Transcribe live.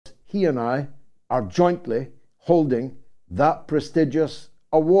he and I are jointly holding that prestigious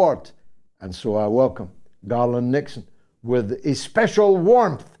award. And so I welcome Garland Nixon with a special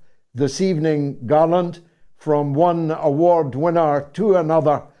warmth this evening. Garland, from one award winner to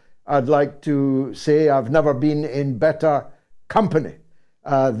another, I'd like to say I've never been in better company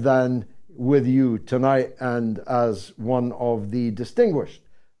than with you tonight, and as one of the distinguished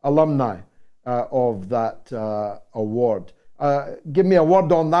alumni of that award. Give me a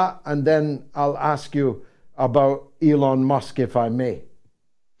word on that, and then I'll ask you about Elon Musk, if I may.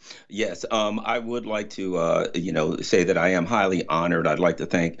 Yes, I would like to, say that I am highly honored. I'd like to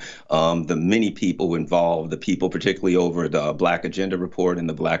thank the many people involved, the people particularly over the Black Agenda Report and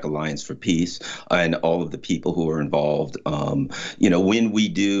the Black Alliance for Peace, and all of the people who are involved.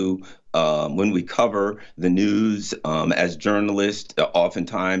 When we cover the news as journalists,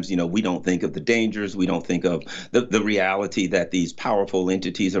 oftentimes, we don't think of the dangers. We don't think of the reality that these powerful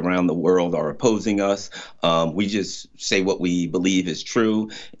entities around the world are opposing us. We just say what we believe is true.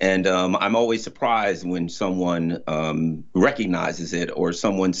 And I'm always surprised when someone recognizes it, or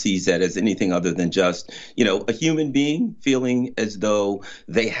someone sees that as anything other than just, a human being feeling as though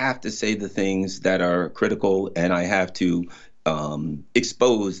they have to say the things that are critical, and I have to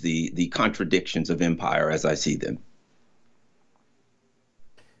expose the contradictions of empire as I see them.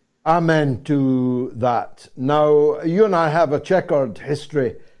 Amen to that. Now, you and I have a checkered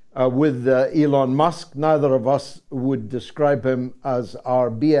history with Elon Musk. Neither of us would describe him as our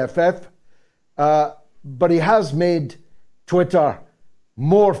BFF, but he has made Twitter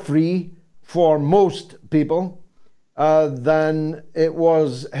more free for most people than it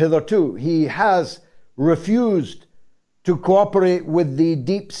was hitherto. He has refused to cooperate with the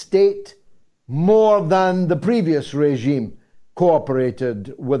deep state more than the previous regime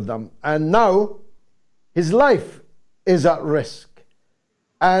cooperated with them. And now his life is at risk,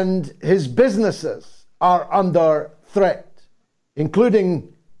 and his businesses are under threat,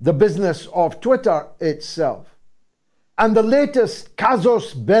 including the business of Twitter itself. And the latest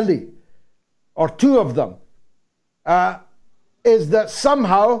casus belli, or two of them, is that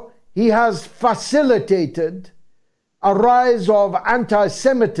somehow he has facilitated a rise of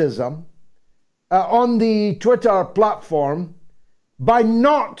anti-Semitism on the Twitter platform by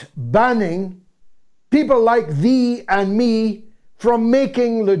not banning people like thee and me from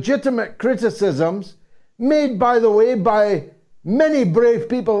making legitimate criticisms made, by the way, by many brave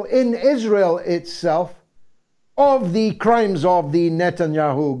people in Israel itself of the crimes of the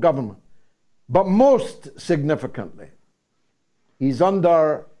Netanyahu government. But most significantly, he's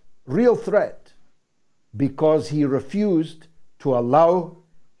under real threat because he refused to allow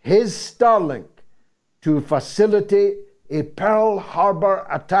his Starlink to facilitate a Pearl Harbor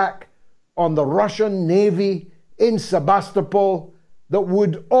attack on the Russian Navy in Sebastopol that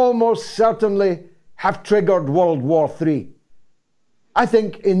would almost certainly have triggered World War III. I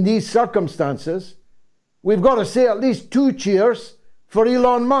think in these circumstances, we've got to say at least two cheers for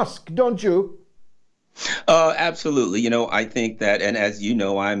Elon Musk, don't you? Absolutely. I think that, and as you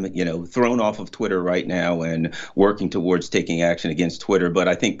know, I'm, thrown off of Twitter right now and working towards taking action against Twitter. But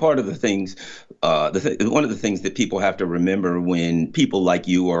I think part of the things, one of the things that people have to remember when people like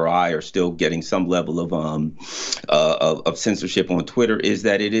you or I are still getting some level of censorship on Twitter is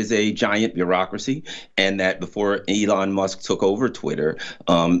that it is a giant bureaucracy, and that before Elon Musk took over Twitter,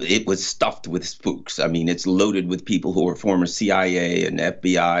 it was stuffed with spooks. I mean, it's loaded with people who are former CIA and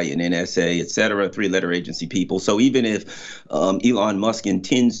FBI and NSA, et cetera, three-letter agency people. So even if Elon Musk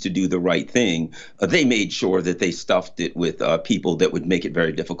intends to do the right thing, they made sure that they stuffed it with people that would make it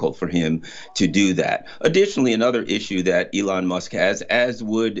very difficult for him to do that. Additionally, another issue that Elon Musk has, as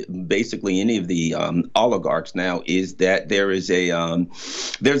would basically any of the oligarchs now, is that there's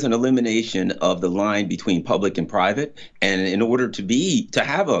an elimination of the line between public and private. And in order to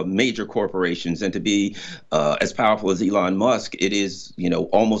have a major corporations and to be as powerful as Elon Musk, it is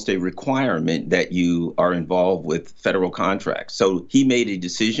almost a requirement that you are involved with federal contracts. So he made a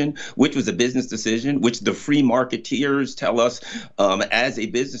decision, which was a business decision, which the free marketeers tell us as a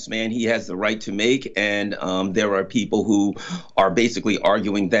businessman he has the right to make. And there are people who are basically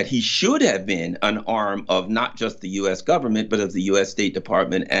arguing that he should have been an arm of not just the U.S. government, but of the U.S. State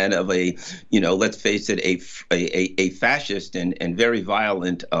Department and of a, let's face it, a fascist and very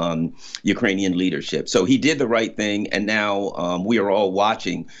violent Ukrainian leadership. So he did the right thing. And now we are all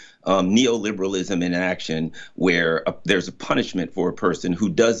watching neoliberalism in action, where there's a punishment for a person who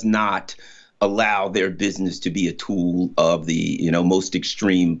does not allow their business to be a tool of the most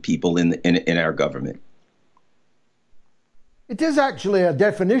extreme people in our government. It is actually a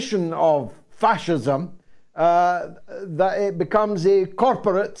definition of fascism that it becomes a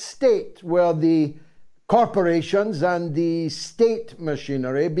corporate state where the corporations and the state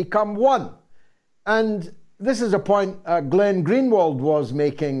machinery become one. And this is a point Glenn Greenwald was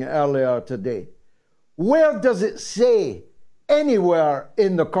making earlier today. Where does it say anywhere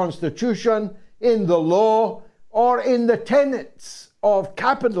in the Constitution, in the law, or in the tenets of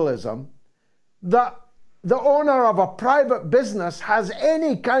capitalism that the owner of a private business has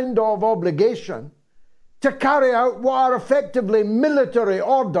any kind of obligation to carry out what are effectively military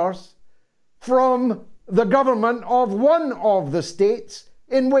orders from the government of one of the states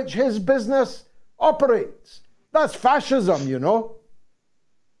in which his business operates? That's fascism, you know.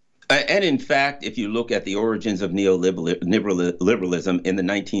 And in fact, if you look at the origins of neoliberalism in the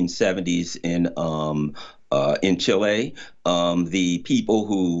 1970s in Chile, the people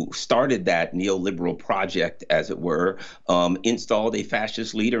who started that neoliberal project, as it were, installed a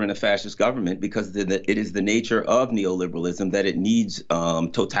fascist leader and a fascist government because it is the nature of neoliberalism that it needs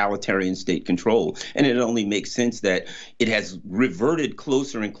totalitarian state control. And it only makes sense that it has reverted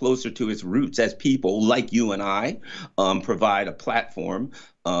closer and closer to its roots as people like you and I provide a platform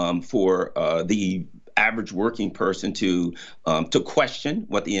for the average working person to question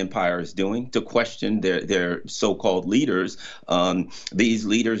what the empire is doing, to question their so-called leaders. These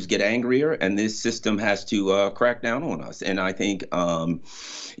leaders get angrier, and this system has to crack down on us. And I think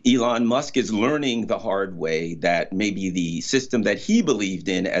Elon Musk is learning the hard way that maybe the system that he believed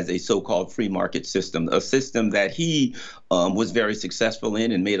in as a so-called free market system, a system that he was very successful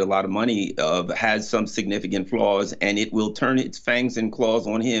in and made a lot of money of, has some significant flaws, and it will turn its fangs and claws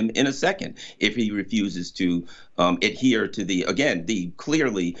on him in a second if he refuses to adhere to the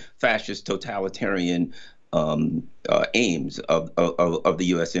clearly fascist totalitarian aims of the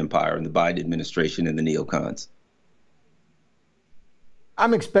U.S. empire and the Biden administration and the neocons.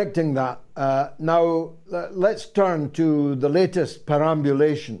 I'm expecting that. Now, let's turn to the latest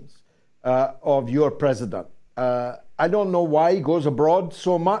perambulations of your president. I don't know why he goes abroad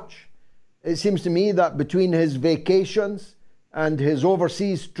so much. It seems to me that between his vacations and his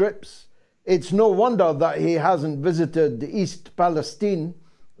overseas trips, it's no wonder that he hasn't visited East Palestine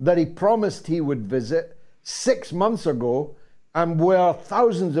that he promised he would visit 6 months ago, and where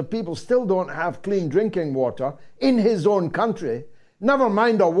thousands of people still don't have clean drinking water in his own country. Never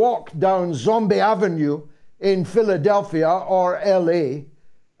mind a walk down Zombie Avenue in Philadelphia or LA.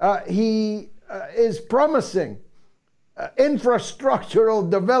 He is promising infrastructural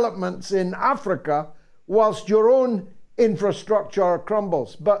developments in Africa whilst your own infrastructure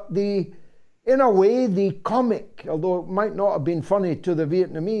crumbles. But in a way, the comic, although it might not have been funny to the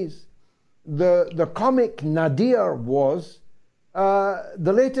Vietnamese, the comic nadir was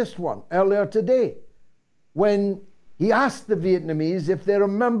the latest one earlier today, when he asked the Vietnamese if they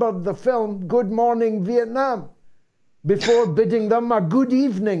remembered the film Good Morning Vietnam before bidding them a good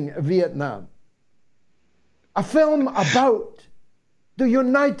evening Vietnam. A film about the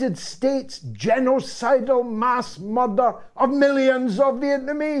United States genocidal mass murder of millions of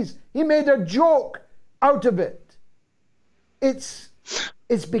Vietnamese. He made a joke out of it. It's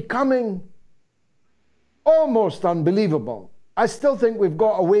becoming almost unbelievable. I still think we've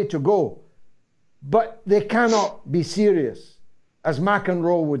got a way to go, but they cannot be serious, as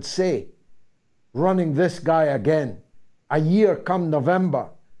McEnroe would say, running this guy again, a year come November,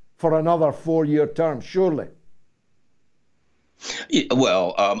 for another 4-year term, surely.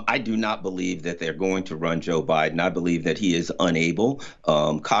 Well, I do not believe that they're going to run Joe Biden. I believe that he is unable,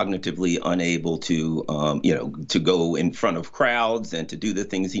 cognitively unable to, to go in front of crowds and to do the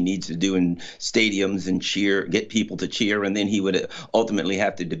things he needs to do in stadiums and cheer, get people to cheer, and then he would ultimately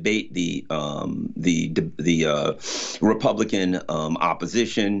have to debate the Republican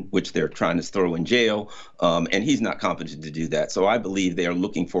opposition, which they're trying to throw in jail, and he's not competent to do that. So I believe they are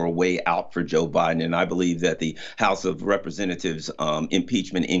looking for a way out for Joe Biden, and I believe that the House of Representatives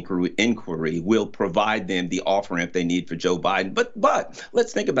impeachment inquiry will provide them the off-ramp they need for Joe Biden. But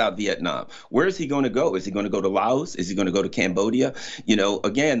let's think about Vietnam. Where is he going to go? Is he going to go to Laos? Is he going to go to Cambodia?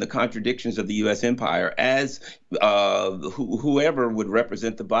 Again, the contradictions of the U.S. empire as whoever would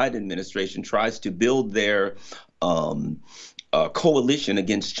represent the Biden administration tries to build their coalition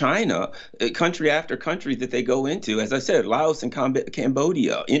against China, country after country that they go into. As I said, Laos and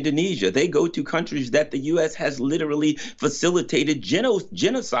Cambodia, Indonesia, they go to countries that the U.S. has literally facilitated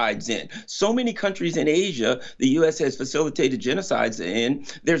genocides in. So many countries in Asia, the U.S. has facilitated genocides in.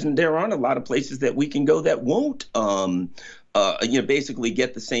 There aren't a lot of places that we can go that won't basically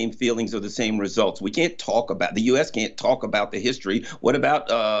get the same feelings or the same results. The U.S. can't talk about the history. What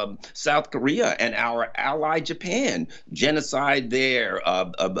about South Korea and our ally Japan? Genocide there,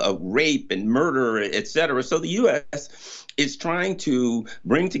 rape and murder, et cetera. So the U.S. is trying to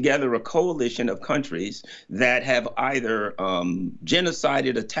bring together a coalition of countries that have either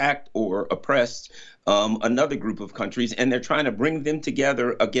genocided, attacked, or oppressed another group of countries, and they're trying to bring them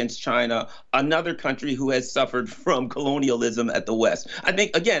together against China, another country who has suffered from colonialism at the West. I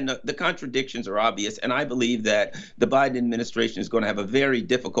think, again, the contradictions are obvious, and I believe that the Biden administration is going to have a very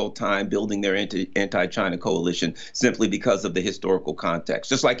difficult time building their anti-China coalition simply because of the historical context.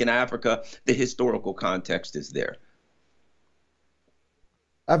 Just like in Africa, the historical context is there.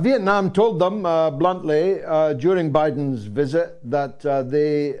 Vietnam told them bluntly during Biden's visit that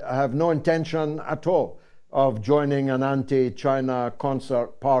they have no intention at all of joining an anti-China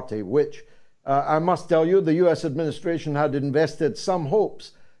concert party, which I must tell you, the U.S. administration had invested some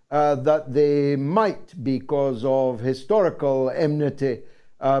hopes that they might because of historical enmity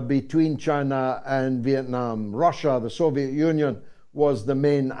between China and Vietnam. Russia, the Soviet Union, was the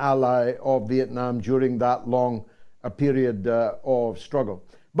main ally of Vietnam during that long period of struggle.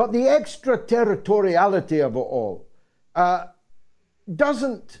 But the extraterritoriality of it all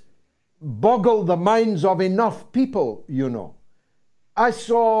doesn't boggle the minds of enough people, you know. I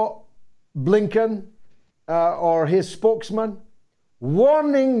saw Blinken or his spokesman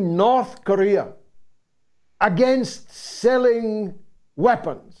warning North Korea against selling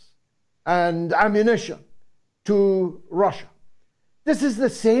weapons and ammunition to Russia. This is the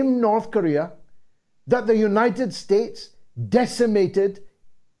same North Korea that the United States decimated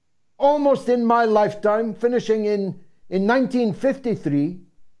almost in my lifetime, finishing in 1953.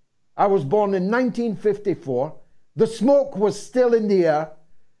 I was born in 1954. The smoke was still in the air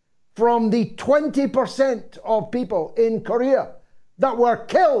from the 20% of people in Korea that were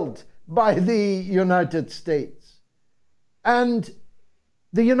killed by the United States. And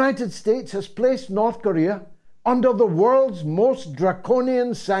the United States has placed North Korea under the world's most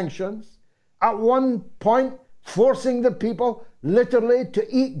draconian sanctions, at one point forcing the people literally to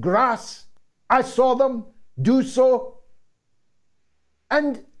eat grass. I saw them do so.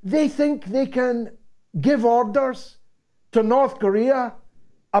 And they think they can give orders to North Korea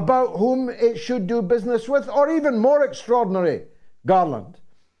about whom it should do business with, or even more extraordinary, Garland.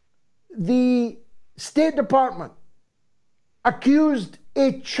 The State Department accused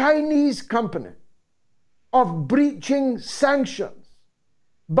a Chinese company of breaching sanctions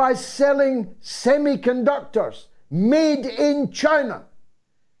by selling semiconductors made in China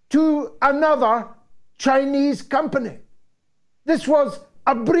to another Chinese company. This was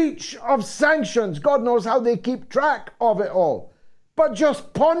a breach of sanctions. God knows how they keep track of it all. But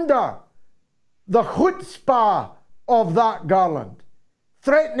just ponder the chutzpah of that, Garland,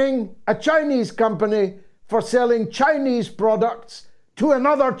 threatening a Chinese company for selling Chinese products to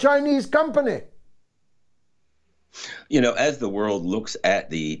another Chinese company. You know, as the world looks at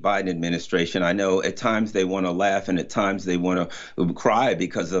the Biden administration, I know at times they want to laugh and at times they want to cry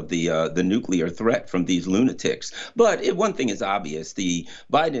because of the nuclear threat from these lunatics. But one thing is obvious. The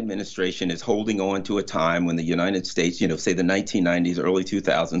Biden administration is holding on to a time when the United States, say the 1990s, early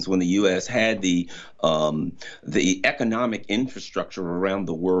 2000s, when the U.S. had the economic infrastructure around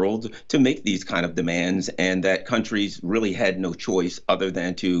the world to make these kind of demands, and that countries really had no choice other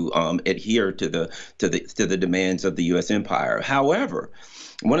than to adhere to the demands of the U.S. empire. However,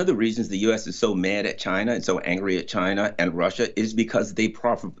 one of the reasons the U.S. is so mad at China and so angry at China and Russia is because they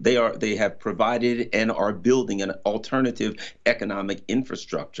have provided and are building an alternative economic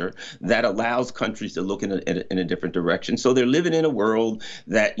infrastructure that allows countries to look in a different direction. So they're living in a world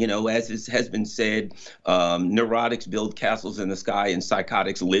that, as has been said, neurotics build castles in the sky and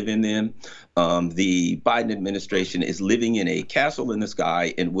psychotics live in them. The Biden administration is living in a castle in the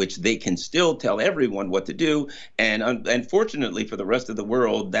sky in which they can still tell everyone what to do. And unfortunately for the rest of the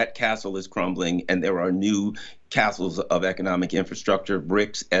world, that castle is crumbling and there are new castles of economic infrastructure,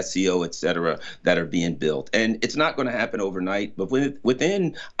 BRICS, SCO, et cetera, that are being built. And it's not going to happen overnight, but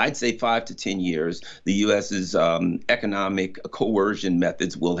within, I'd say, 5 to 10 years, the U.S.'s economic coercion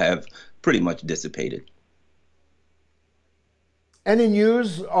methods will have pretty much dissipated. Any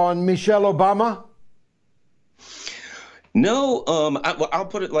news on Michelle Obama? No, well, I'll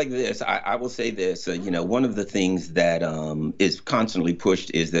put it like this. I will say this. One of the things that is constantly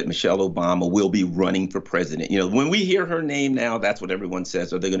pushed is that Michelle Obama will be running for president. When we hear her name now, that's what everyone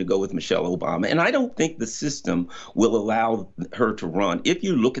says. Are they going to go with Michelle Obama? And I don't think the system will allow her to run. If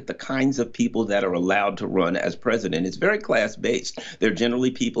you look at the kinds of people that are allowed to run as president, it's very class-based. They're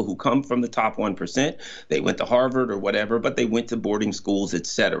generally people who come from the top 1%. They went to Harvard or whatever, but they went to boarding schools, et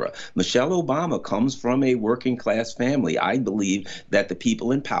cetera. Michelle Obama comes from a working class family. I believe that the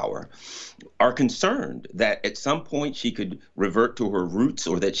people in power are concerned that at some point she could revert to her roots,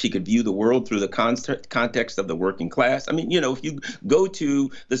 or that she could view the world through the context of the working class. I mean, if you go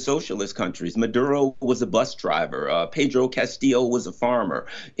to the socialist countries, Maduro was a bus driver, Pedro Castillo was a farmer.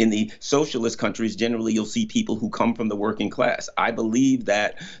 In the socialist countries, generally you'll see people who come from the working class. I believe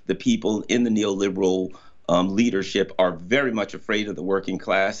that the people in the neoliberal leadership are very much afraid of the working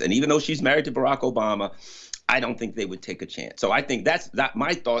class. And even though she's married to Barack Obama, I don't think they would take a chance. So I think that's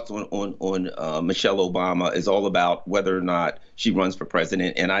my thoughts on Michelle Obama is all about whether or not she runs for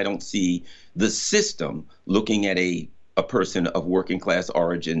president. And I don't see the system looking at a person of working class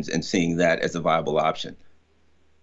origins and seeing that as a viable option.